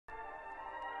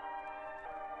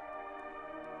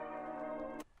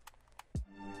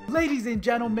Ladies and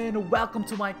gentlemen, welcome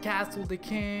to my castle. The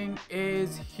king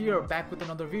is here, back with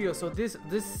another video. So this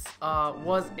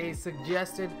was a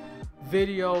suggested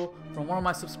video from one of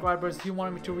my subscribers. He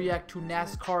wanted me to react to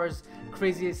NASCAR's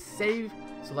craziest save.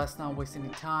 So let's not waste any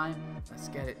time. Let's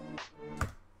get it.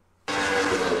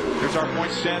 Here's our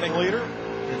point standing leader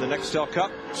in the Nextel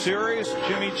Cup Series,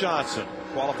 Jimmy Johnson.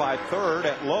 Qualified third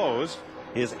at Lowe's.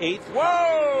 His eighth.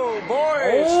 Whoa,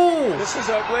 boys! Oh. This is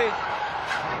ugly.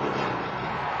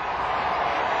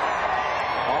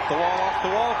 Off the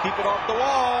wall, keep it off the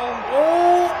wall.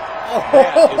 Oh!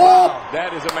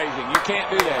 That is amazing. You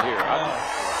can't do that here.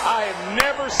 I have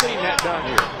never seen that done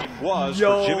here. Was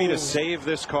for Jimmy to save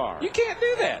this car. You can't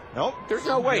do that. Nope. There's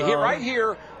no way.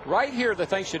 Here, right here, the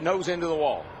thing should nose into the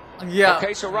wall. Yeah.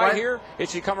 Okay, so right here, it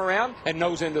should come around and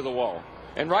nose into the wall.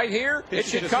 And right here, it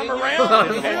should come around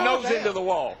and nose into the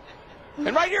wall.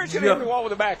 And right here, it should hit the wall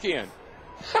with the back end.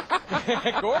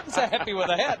 Gordon's happy with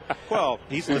that. Well,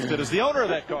 he's listed as the owner of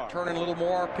that car. Turning a little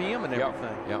more RPM and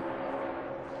everything. Yep.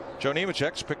 Joe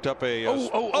Nemechek's picked up a around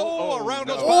no.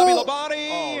 goes Bobby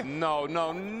Labonte. Oh,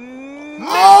 no.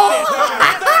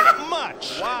 That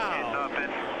much. Wow.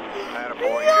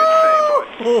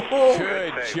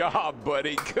 Good job,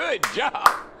 buddy. Good job.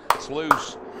 It's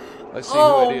loose. Let's see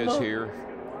who it is here.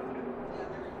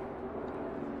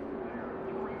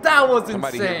 That was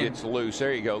Somebody insane. who gets loose.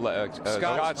 There you go.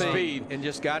 Scott Speed. And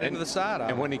just got into the side.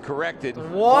 And when he corrected,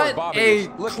 What Bobby a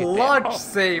look clutch at that.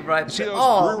 save right See there.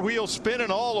 those rear wheels spinning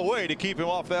all the way to keep him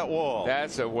off that wall.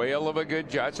 That's a whale of a good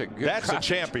job. That's a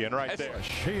champion right there.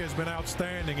 He has been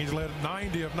outstanding. He's led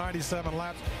 90 of 97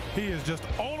 laps. He is just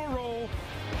on a roll.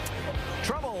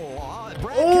 Trouble.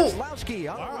 Brad Keselowski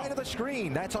on the right of the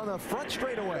screen. That's on the front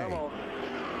straightaway.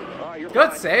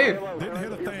 Good save. Didn't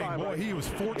hit a thing. Boy, he was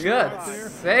fortunate Good right there.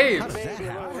 save. I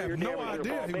have no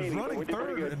idea. He was running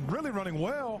third and really running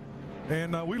well.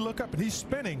 And we look up and he's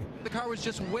spinning. The car was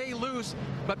just way loose,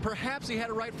 but perhaps he had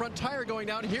a right front tire going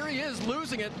down. Here he is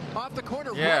losing it off the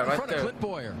corner right in front of Clint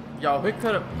Boyer. Yo, he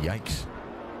could have. Yikes.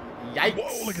 Yikes.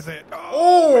 Whoa, look at that.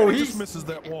 Oh, man, he he just misses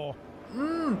that wall.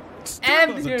 Still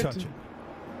and doesn't here touch it.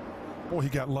 Boy, he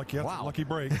got lucky. That's a lucky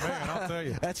break. Man, I'll tell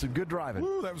you. That's some good driving.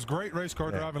 Woo, that was great race car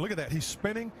driving. Look at that. He's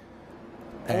spinning.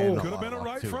 And Could have been a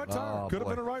right front tire. Could have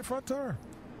been a right front tire.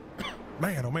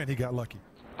 Man, oh man, he got lucky.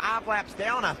 5 laps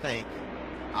down, I think.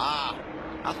 I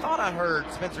thought I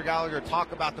heard Spencer Gallagher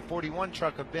talk about the 41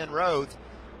 truck of Ben Rhodes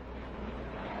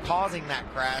causing that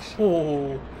crash.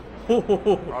 Causing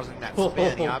that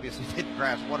spin. He obviously didn't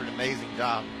crash. What an amazing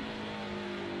job.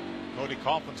 Cody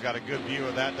Coughlin's got a good view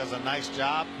of that, does a nice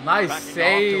job. Nice Backing off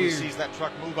save. till he sees that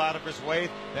truck move out of his way,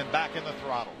 then back in the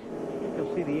throttle.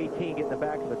 You'll see the 18 get in the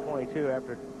back of the 22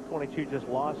 after 22 just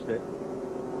lost it.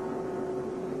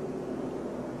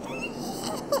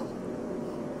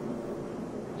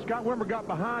 Scott Wimmer got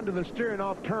behind in the steering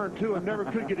off turn 2 and never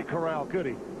could get it corralled, could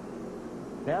he?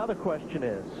 Now the question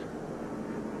is,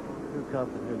 who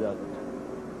comes and who doesn't?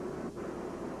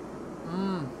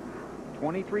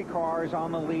 23 cars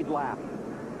on the lead lap.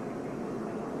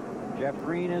 Jeff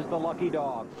Green is the lucky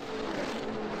dog.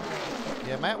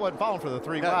 Yeah, Matt wasn't falling for the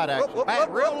 3 wide actually.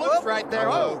 Matt, real loose right there.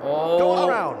 Going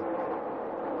around.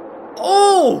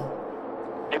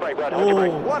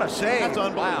 What a save. That's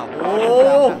unbelievable.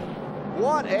 Oh.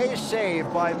 What a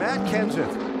save by Matt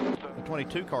Kenseth. The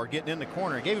 22 car getting in the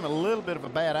corner. It gave him a little bit of a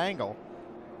bad angle.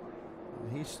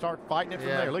 He started fighting it from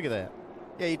there. Look at that.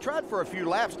 Yeah, he tried for a few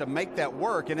laps to make that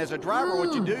work, and as a driver,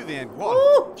 what you do then?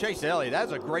 Whoa, Chase Elliott,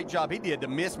 that's a great job he did to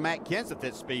miss Matt Kenseth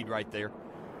at speed right there.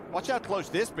 Watch how close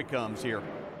this becomes here.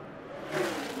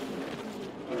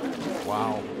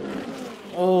 Wow.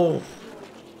 Oh.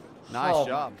 Nice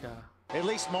job. At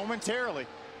least momentarily.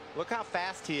 Look how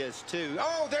fast he is, too.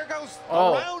 Oh, there goes.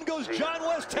 Around goes John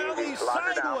West Townley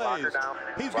sideways.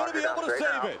 He's going to be able to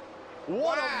save it.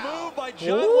 What a move by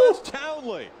John West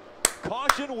Townley.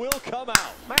 Caution will come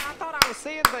out. Man, I thought I was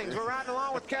seeing things. We're riding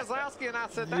along with Keselowski, and I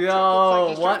said, that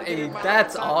Yo, what a,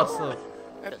 that's awesome.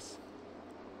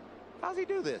 How's he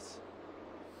do this?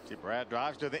 See, Brad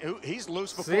drives to the, he's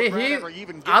loose before See, Brad ever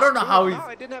even gets I don't know to how him. he's. No,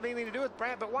 it didn't have anything to do with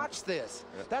Brad, but watch this.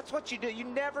 That's what you do. You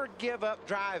never give up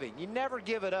driving. You never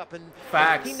give it up. And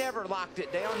Facts. He never locked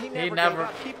it down. He never gave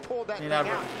up. He pulled that thing out.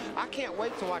 I can't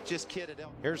wait to watch this kid at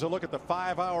Elm. Here's a look at the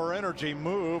 5-hour energy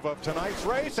move of tonight's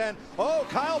race, and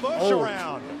Kyle Busch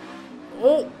around.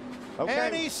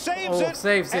 And he saves it,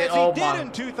 as he did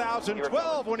in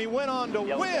 2012 when he went on to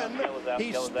win.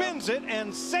 He spins it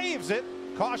and saves it.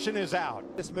 Caution is out.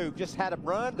 This move just had him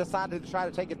run, decided to try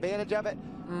to take advantage of it.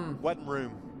 Wasn't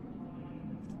room.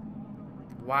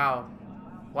 Wow.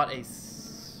 What a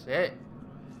shit.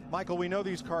 Michael, we know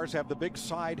these cars have the big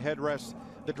side headrests.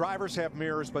 The drivers have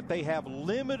mirrors, but they have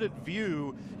limited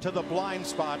view to the blind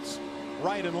spots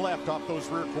right and left off those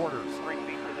rear quarters. 3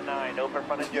 feet to the 9, open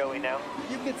front of Joey now.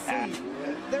 You could see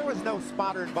there was no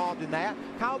spotter involved in that.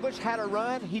 Kyle Busch had a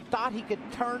run. He thought he could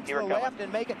turn to the left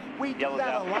and make it. We do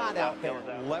that a lot out there.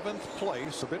 11th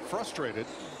place, a bit frustrated.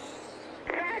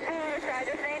 I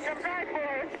just need some back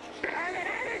force.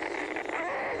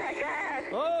 Oh my God.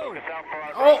 Oh!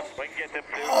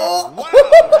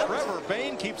 Wow! Trevor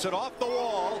Bayne keeps it off the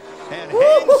wall and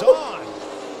hangs on.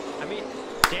 I mean,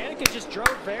 Danica just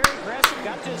drove very aggressive,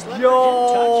 got to his left,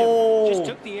 didn't touch him, just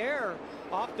took the air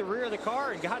off the rear of the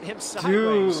car and got him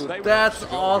sideways. Dude, that's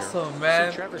awesome,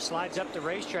 man. So Trevor slides up the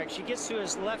racetrack. She gets to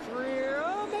his left rear.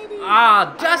 Oh, maybe.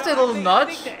 Ah, just a little nudge.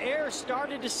 I think the air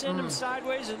started to send him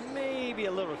sideways and maybe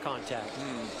a little contact.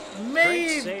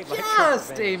 Maybe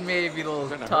just a maybe little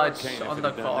touch on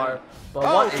the car. But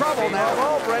what trouble now.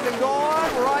 Oh, Brendan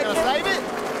gone. Right. Gonna save it?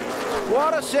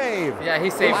 What a save. Yeah, he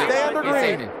saved it. He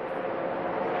saved it.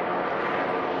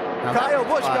 Kyle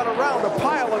Busch got around a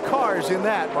pile of cars in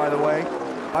that, by the way.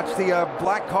 Watch the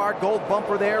black car, gold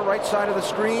bumper there, right side of the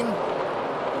screen.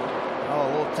 Oh, a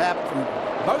little tap from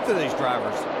both of these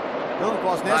drivers, Dylan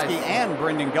Kwasniewski and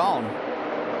Brendan Gaughan.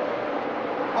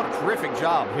 What a terrific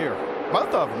job here.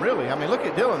 Both of them, really. I mean, look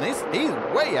at Dylan. He's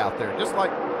way out there, just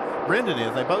like Brendan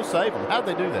is. They both saved him. How'd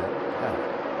they do that? Yeah.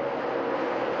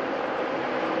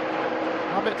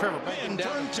 I bet Trevor Bayne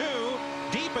turn 2,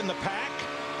 deep in the pack.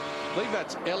 I believe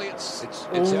that's Elliott's. It's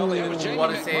Elliott. It was Jamie what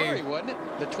a McMurray, save. wasn't it?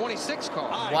 The 26 car.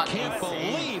 I can't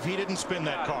believe he didn't spin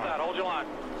that car. Hold your line.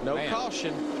 No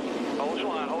caution. Hold your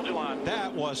line. Hold your line.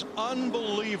 That was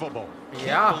unbelievable.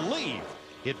 Yeah. Can't believe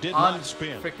it did not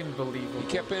spin. Freaking believable. He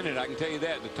kept in it. I can tell you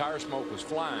that. The tire smoke was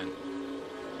flying.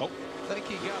 Oh, I think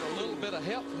he got a little bit of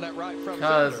help from that right front.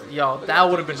 Because yo, that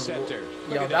would have been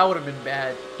that would have been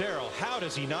bad. Daryl, how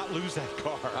does he not lose that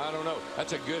car? I don't know.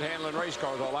 That's a good handling race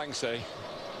car, is all I can say.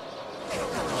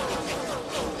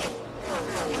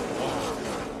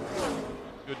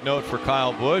 Good note for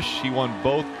Kyle Busch. He won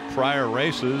both prior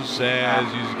races as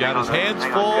he's got his hands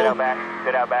full. Good out back.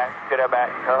 Good out back. Good out back.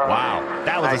 Wow.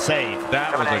 That was a save.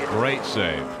 That was a great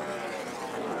save.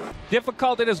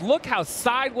 Difficult it is. Look how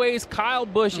sideways Kyle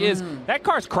Busch is. That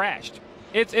car's crashed.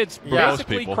 It's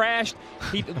basically crashed.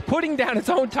 He putting down its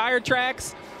own tire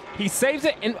tracks. He saves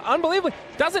it, and unbelievably,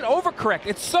 doesn't overcorrect.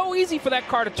 It's so easy for that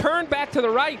car to turn back to the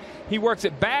right. He works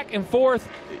it back and forth.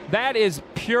 That is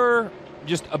pure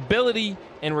just ability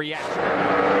and reaction.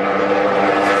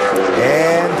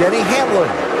 And Denny Hamlin.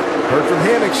 Heard from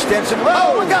him extensively.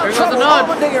 Oh, look out, trouble.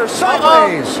 Allmendinger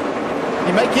sideways.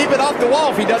 He may keep it off the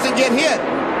wall if he doesn't get hit.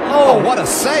 Oh, what a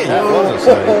save. That was a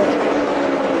save.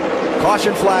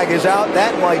 Caution flag is out.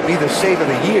 That might be the save of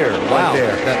the year right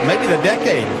there. Maybe the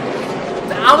decade.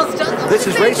 This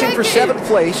is racing for 7th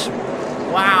place.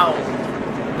 Wow.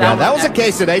 That was a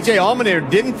case that A.J. Allmendinger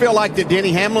didn't feel like that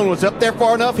Denny Hamlin was up there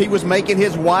far enough. He was making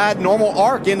his wide, normal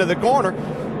arc into the corner.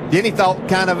 Denny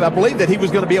thought I believe that he was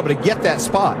going to be able to get that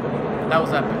spot. That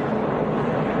was epic.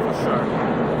 For sure.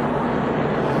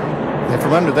 And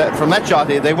from that shot,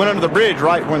 they went under the bridge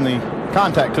right when the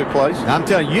contact took place. I'm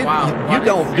telling you, you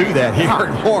don't do that here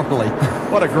normally.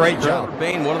 What a great job.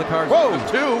 Bayne, one of the cars. Whoa,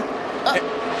 2.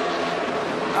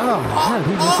 How did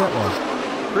he miss that one?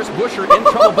 Chris Buescher in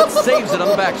trouble, but saves it on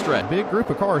the backstretch. Big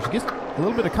group of cars gets a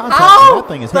little bit of contact. That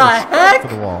thing is the heck for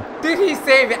the wall. Did he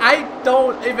save it? I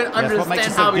don't even understand what makes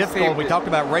it how so he difficult. saved We it. talked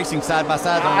about racing side by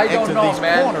side on the exit of these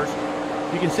corners.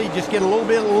 You can see just get a little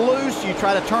bit loose. You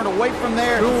try to turn away from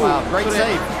there. Ooh, wow, great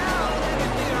save.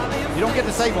 You don't get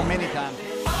to save them many times.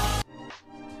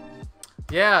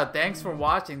 Yeah, thanks for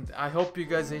watching. I hope you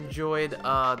guys enjoyed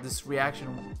this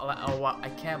reaction.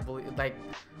 I can't believe, like,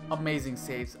 amazing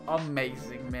saves,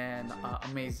 amazing, man,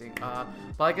 amazing. But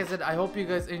like I said, I hope you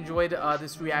guys enjoyed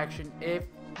this reaction. If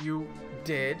you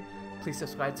did, please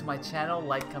subscribe to my channel,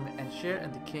 like, comment, and share.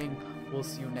 And the King will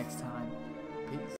see you next time. Peace.